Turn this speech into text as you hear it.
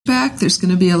back. There's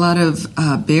going to be a lot of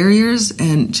barriers,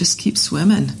 and just keep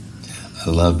swimming.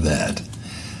 I love that.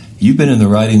 You've been in the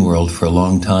writing world for a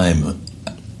long time.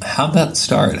 How'd that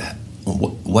start?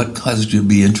 What caused you to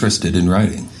be interested in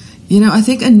writing? You know, I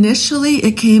think initially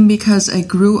it came because I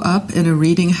grew up in a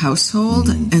reading household,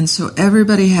 and so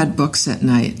everybody had books at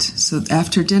night. So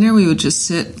after dinner, we would just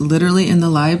sit literally in the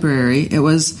library. It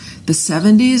was the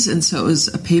 70s, and so it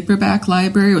was a paperback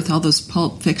library with all those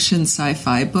pulp fiction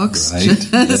sci-fi books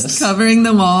just covering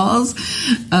the walls.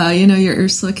 Your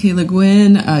Ursula K. Le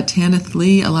Guin, Tanith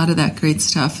Lee, a lot of that great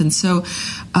stuff. And so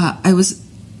I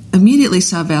immediately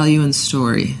saw value in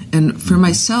story. And for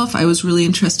myself, I was really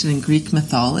interested in Greek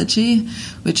mythology,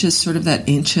 which is sort of that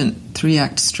ancient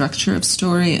 3-act structure of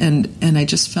story, and I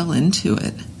just fell into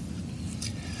it.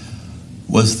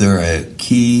 Was there a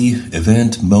key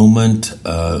event, moment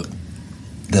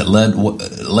that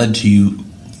led to you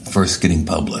first getting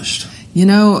published? You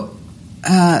know,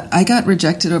 I got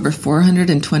rejected over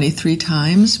 423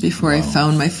 times before I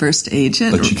found my first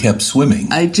agent. But you kept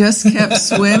swimming. I just kept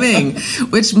swimming,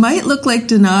 which might look like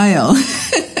denial.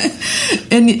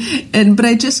 But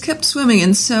I just kept swimming.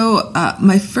 And so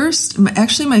my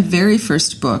very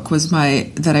first book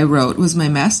that I wrote was my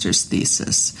master's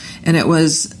thesis. And it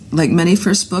was, like many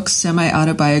first books,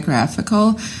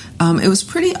 semi-autobiographical. It was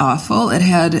pretty awful. It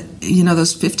had,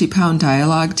 those 50-pound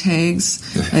dialogue tags.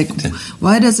 Like,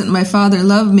 why doesn't my father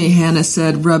love me, Hannah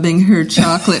said, rubbing her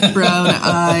chocolate brown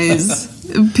eyes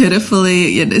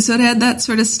pitifully. So it had that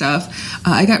sort of stuff.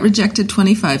 I got rejected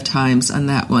 25 times on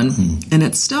that one, and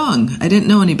it stung. I didn't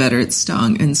know any better. It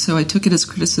stung. And so I took it as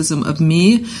criticism of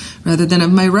me rather than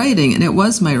of my writing, and it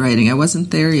was my writing. I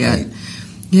wasn't there yet. Right.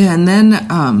 Yeah, and then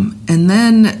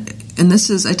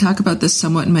I talk about this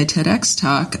somewhat in my TEDx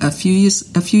talk. A few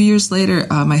years later,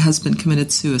 my husband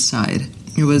committed suicide.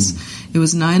 It was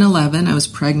 9/11. I was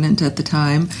pregnant at the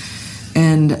time,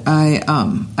 and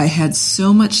I had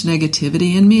so much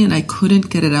negativity in me, and I couldn't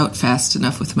get it out fast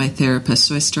enough with my therapist.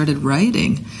 So I started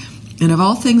writing. And of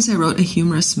all things, I wrote a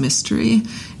humorous mystery.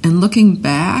 And looking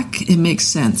back, it makes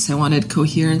sense. I wanted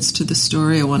coherence to the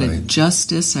story. I wanted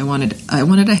justice. I wanted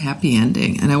a happy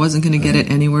ending, and I wasn't going to get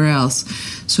it anywhere else.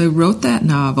 So I wrote that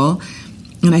novel,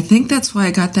 and I think that's why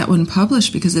I got that one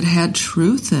published, because it had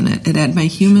truth in it. It had my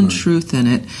human truth in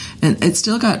it. And it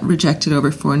still got rejected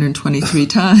over 423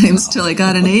 times till I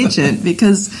got an agent,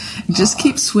 because just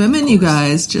keep swimming, you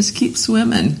guys. Just keep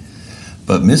swimming.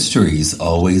 But mysteries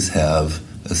always have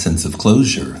a sense of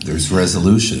closure. There's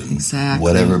resolution. Exactly.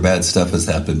 Whatever bad stuff has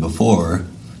happened before,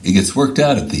 it gets worked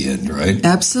out at the end, right?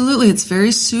 Absolutely. It's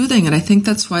very soothing, and I think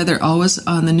that's why they're always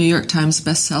on the New York Times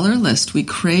bestseller list. We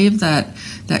crave that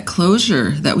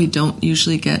closure that we don't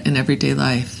usually get in everyday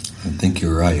life. I think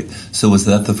you're right. So was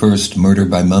that the first Murder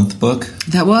by Month book?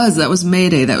 That was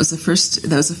Mayday. That was the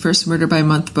first Murder by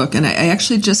Month book, and I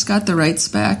actually just got the rights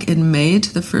back in May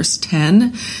to the first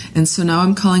 10, and so now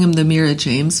I'm calling them the Mira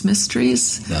James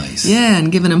mysteries. Nice. Yeah,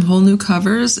 and giving them whole new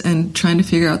covers and trying to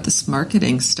figure out this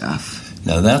marketing stuff.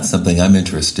 Now that's something I'm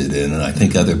interested in, and I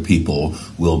think other people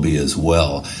will be as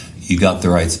well. You got the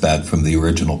rights back from the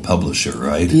original publisher,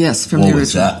 right? Yes, from the original. What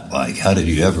was that like? How did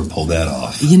you ever pull that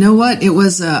off? You know what? It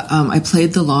was, I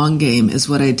played the long game is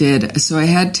what I did. So I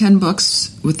had 10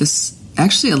 books with this,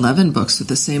 actually 11 books with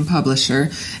the same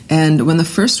publisher. And when the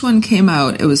first one came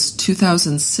out, it was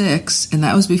 2006, and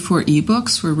that was before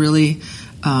ebooks were really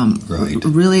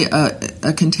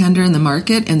a contender in the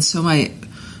market. And so my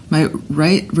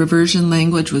reversion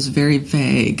language was very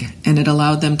vague, and it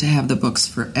allowed them to have the books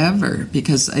forever,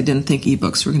 because I didn't think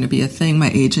ebooks were going to be a thing.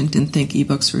 My agent didn't think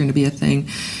ebooks were going to be a thing.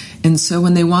 And so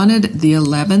when they wanted the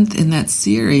 11th in that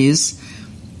series,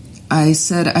 I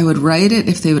said I would write it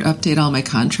if they would update all my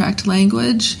contract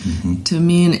language to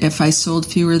mean if I sold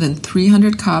fewer than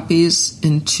 300 copies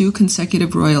in 2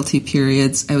 consecutive royalty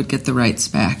periods, I would get the rights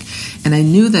back. And I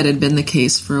knew that had been the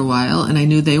case for a while, and I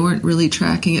knew they weren't really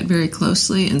tracking it very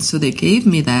closely, and so they gave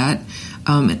me that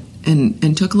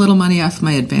and took a little money off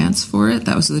my advance for it.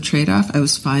 That was the trade-off. I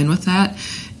was fine with that,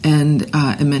 and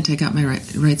it meant I got my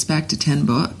rights back to 10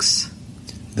 books.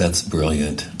 That's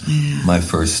brilliant. Yeah. My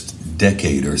first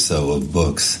decade or so of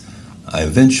books, I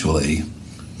eventually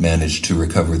managed to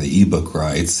recover the ebook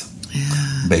rights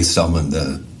based on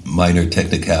the minor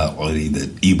technicality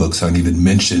that ebooks aren't even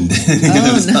mentioned in any of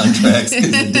those contracts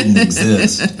because it didn't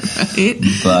exist. Right.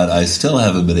 But I still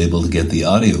haven't been able to get the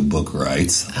audiobook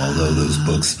rights, although those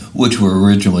books, which were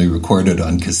originally recorded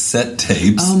on cassette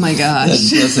tapes, oh my gosh,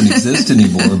 that doesn't exist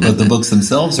anymore, but the books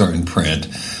themselves are in print.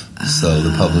 So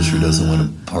the publisher doesn't want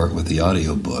to part with the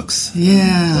audiobooks.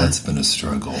 Yeah. That's been a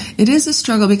struggle. It is a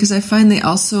struggle because I find they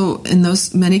also, in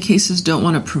those many cases, don't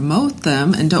want to promote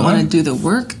them and don't want to do the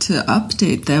work to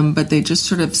update them, but they just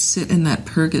sort of sit in that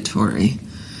purgatory.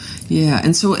 Yeah,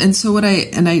 and so what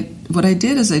I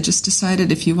did is I just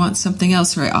decided if you want something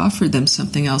else, or I offered them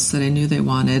something else that I knew they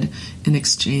wanted in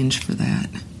exchange for that.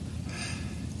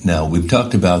 Now, we've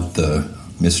talked about the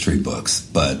mystery books,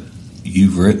 but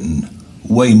you've written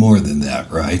way more than that,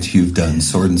 right? You've done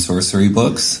sword and sorcery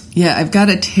books? Yeah, I've got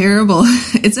a terrible...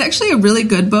 It's actually a really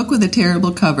good book with a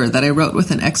terrible cover that I wrote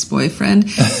with an ex-boyfriend.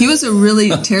 He was a really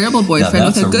terrible boyfriend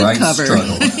with a good cover.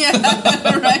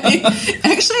 Yeah, right.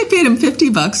 Actually, I paid him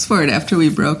 $50 for it after we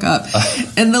broke up.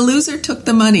 And the loser took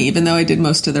the money, even though I did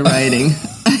most of the writing.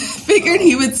 I figured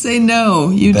he would say, no,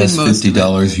 you did most of it.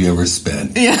 Best $50 you ever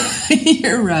spent. Yeah,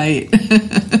 you're right.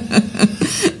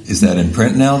 Is that in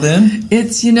print now then?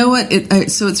 It's, you know what,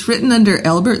 so it's written under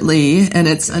Albert Lee, and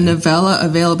it's a novella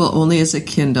available only as a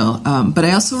Kindle. But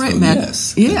I also write...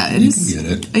 Yes. Yeah, it is. You can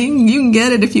get it. You can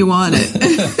get it if you want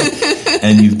it.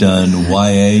 And you've done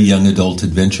YA, young adult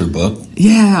adventure book.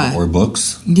 Yeah. Or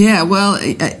books. Yeah, well,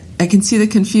 I can see the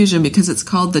confusion because it's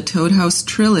called the Toad House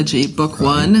Trilogy, Book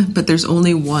 1, but there's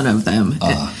only one of them.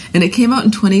 And it came out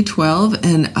in 2012,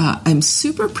 and I'm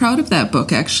super proud of that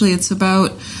book, actually. It's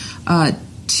about...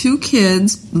 two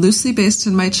kids, loosely based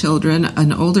on my children,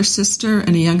 an older sister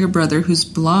and a younger brother who's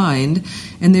blind,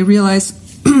 and they realize,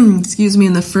 excuse me,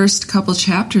 in the first couple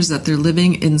chapters that they're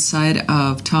living inside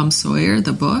of Tom Sawyer,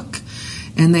 the book,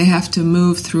 and they have to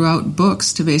move throughout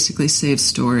books to basically save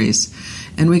stories.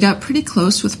 And we got pretty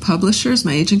close with publishers.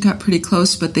 My agent got pretty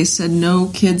close, but they said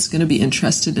no kid's going to be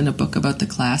interested in a book about the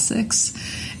classics.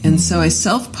 And so I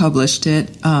self-published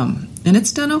it, and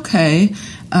it's done okay.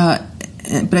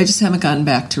 But I just haven't gotten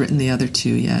back to written the other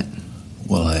two yet.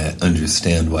 Well, I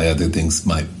understand why other things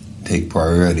might take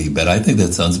priority, but I think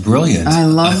that sounds brilliant. I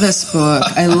love this book.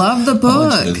 I love the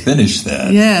book. I want you to finish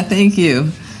that. Yeah, thank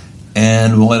you.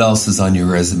 And what else is on your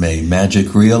resume?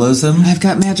 Magic realism? I've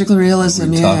got magical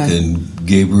realism, We're talking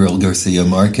Gabriel Garcia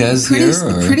Marquez here?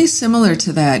 Or? Pretty similar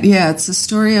to that. Yeah, it's a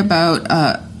story about...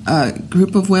 a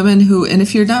group of women who, and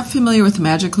if you're not familiar with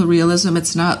magical realism,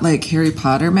 it's not like Harry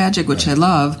Potter magic, which I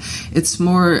love. It's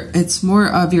more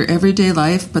of your everyday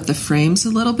life, but the frame's a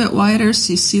little bit wider,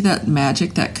 so you see that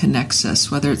magic that connects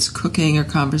us, whether it's cooking or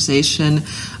conversation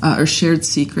or shared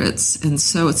secrets. And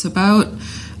so it's about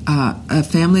a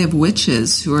family of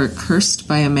witches who are cursed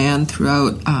by a man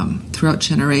throughout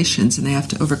generations, and they have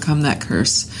to overcome that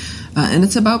curse. And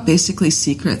it's about basically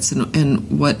secrets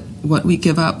and what we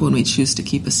give up when we choose to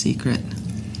keep a secret.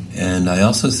 And I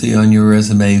also see on your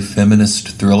resume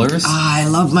feminist thrillers. I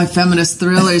love my feminist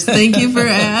thrillers. Thank you for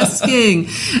asking.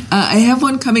 I have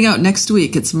one coming out next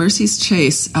week. It's Mercy's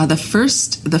Chase. The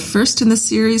first in the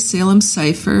series, Salem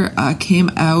Cipher, came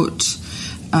out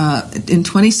in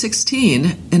 2016,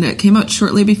 and it came out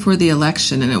shortly before the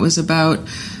election, and it was about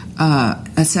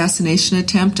assassination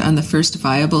attempt on the first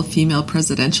viable female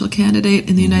presidential candidate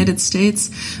in the United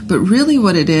States. But really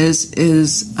what it is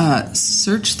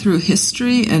search through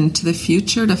history and to the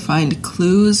future to find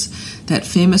clues that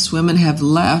famous women have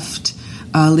left,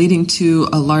 leading to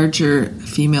a larger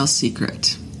female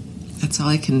secret. That's all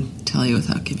I can tell you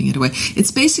without giving it away.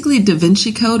 It's basically Da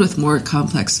Vinci Code with more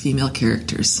complex female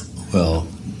characters. Well,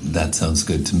 that sounds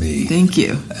good to me. Thank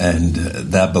you. And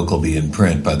that book will be in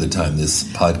print by the time this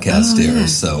podcast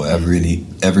airs, so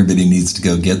everybody needs to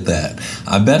go get that.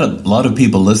 I bet a lot of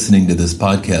people listening to this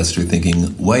podcast are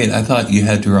thinking, wait, I thought you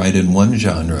had to write in one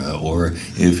genre, or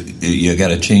if you got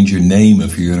to change your name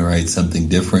if you're going to write something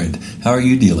different. How are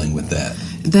you dealing with that?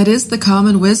 That is the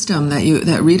common wisdom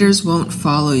that readers won't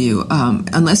follow you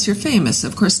unless you're famous.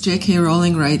 Of course, J.K.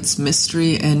 Rowling writes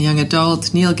mystery and young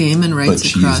adult. Neil Gaiman writes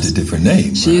across. But she used a different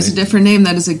name. She used a different name.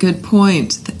 That is a good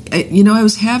point. I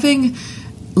was having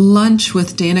lunch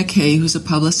with Dana Kay, who's a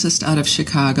publicist out of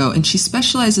Chicago, and she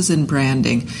specializes in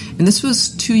branding. And this was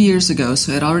 2 years ago,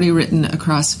 so I'd already written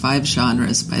across 5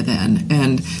 genres by then.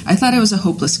 And I thought I was a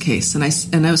hopeless case. And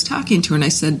I was talking to her, and I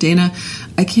said, Dana,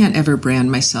 I can't ever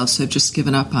brand myself, so I've just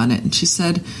given up on it. And she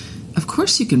said, of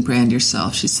course you can brand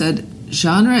yourself. She said,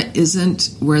 genre isn't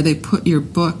where they put your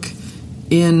book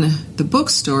in the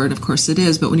bookstore, and of course it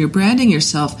is, but when you're branding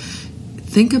yourself,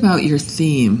 think about your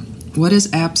theme. What is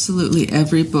absolutely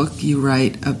every book you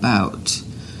write about?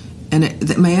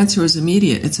 And my answer was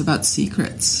immediate. It's about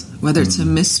secrets, whether it's a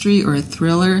mystery or a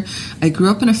thriller. I grew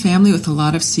up in a family with a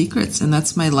lot of secrets, and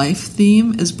that's my life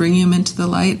theme, is bringing them into the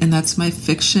light, and that's my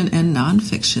fiction and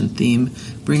nonfiction theme,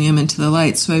 bringing them into the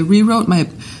light. So I rewrote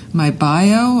my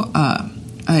bio.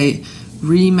 I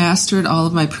remastered all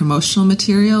of my promotional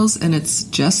materials, and it's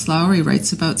Jess Lourey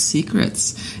Writes About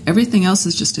Secrets. Everything else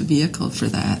is just a vehicle for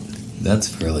that. That's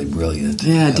fairly brilliant.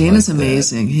 Yeah, Dana's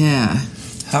amazing. Yeah.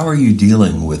 How are you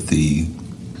dealing with the,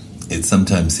 it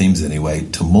sometimes seems anyway,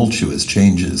 tumultuous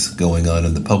changes going on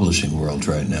in the publishing world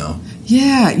right now?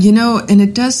 Yeah, and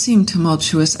it does seem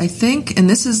tumultuous. I think, and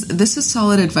this is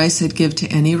solid advice I'd give to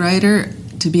any writer,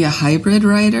 to be a hybrid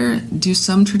writer. Do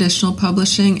some traditional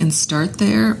publishing and start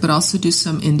there, but also do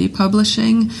some indie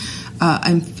publishing.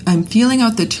 I'm feeling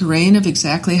out the terrain of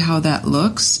exactly how that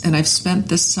looks, and I've spent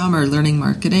this summer learning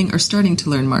marketing, or starting to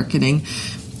learn marketing,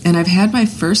 and I've had my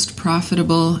first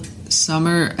profitable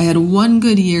summer. I had one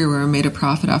good year where I made a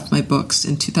profit off my books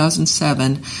in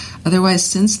 2007. Otherwise,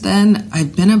 since then,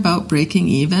 I've been about breaking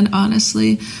even,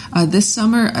 honestly. This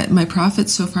summer, my profit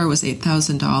so far was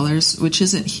 $8,000, which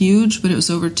isn't huge, but it was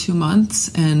over 2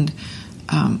 months, and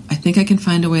I think I can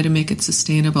find a way to make it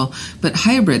sustainable. But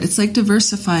hybrid, it's like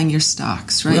diversifying your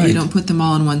stocks, right? You don't put them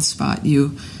all in one spot.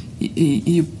 You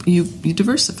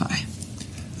diversify.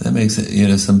 That makes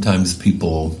it, sometimes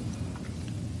people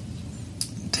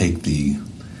take the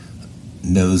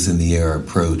nose in the air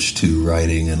approach to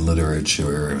writing and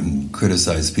literature and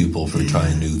criticize people for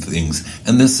trying new things.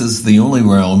 And this is the only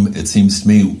realm, it seems to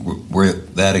me, where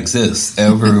that exists.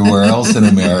 Everywhere else in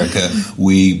America,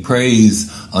 we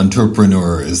praise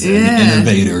entrepreneurs and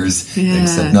innovators,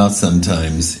 except not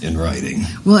sometimes in writing.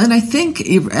 Well, and I think,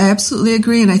 I absolutely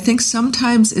agree, and I think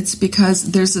sometimes it's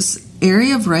because there's this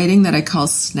area of writing that I call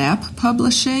snap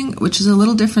publishing, which is a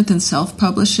little different than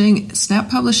self-publishing. Snap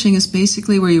publishing is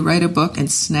basically where you write a book and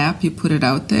snap, you put it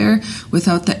out there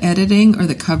without the editing or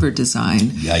the cover design.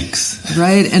 Yikes.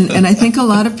 Right? And I think a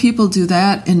lot of people do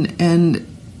that, and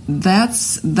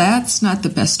that's not the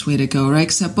best way to go, right?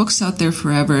 Because that book's out there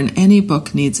forever, and any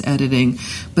book needs editing.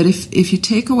 But if you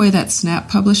take away that snap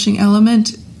publishing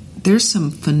element, there's some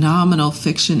phenomenal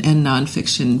fiction and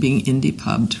nonfiction being indie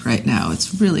pubbed right now.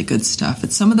 It's really good stuff.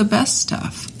 It's some of the best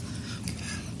stuff.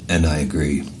 And I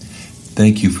agree.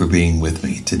 Thank you for being with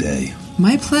me today.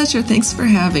 My pleasure. Thanks for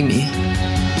having me.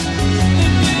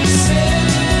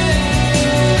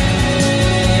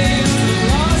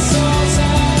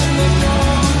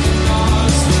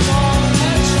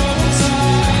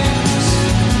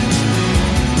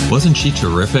 Wasn't she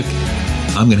terrific?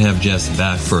 I'm going to have Jess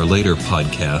back for a later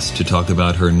podcast to talk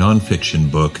about her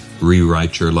nonfiction book,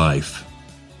 Rewrite Your Life.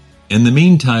 In the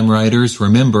meantime, writers,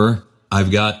 remember, I've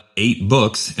got 8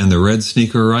 books in the Red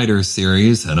Sneaker Writers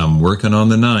series, and I'm working on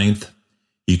the 9th.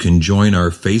 You can join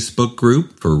our Facebook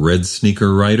group for Red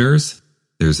Sneaker Writers.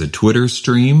 There's a Twitter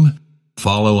stream.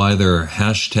 Follow either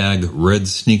hashtag Red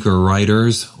Sneaker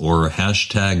Writers or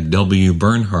hashtag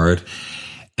WBernhardt,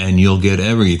 and you'll get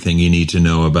everything you need to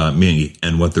know about me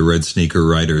and what the Red Sneaker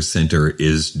Writers Center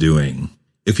is doing.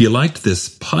 If you liked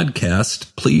this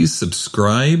podcast, please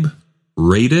subscribe,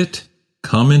 rate it,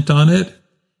 comment on it,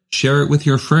 share it with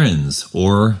your friends,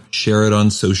 or share it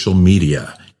on social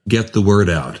media. Get the word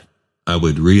out. I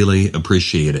would really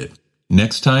appreciate it.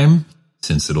 Next time,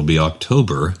 since it'll be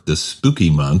October, the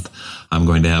spooky month, I'm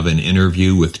going to have an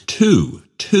interview with two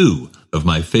of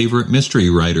my favorite mystery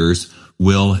writers,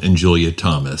 Will and Julia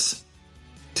Thomas.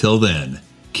 Till then,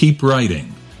 keep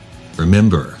writing.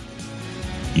 Remember,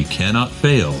 you cannot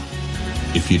fail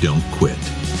if you don't quit.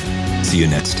 See you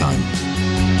next time.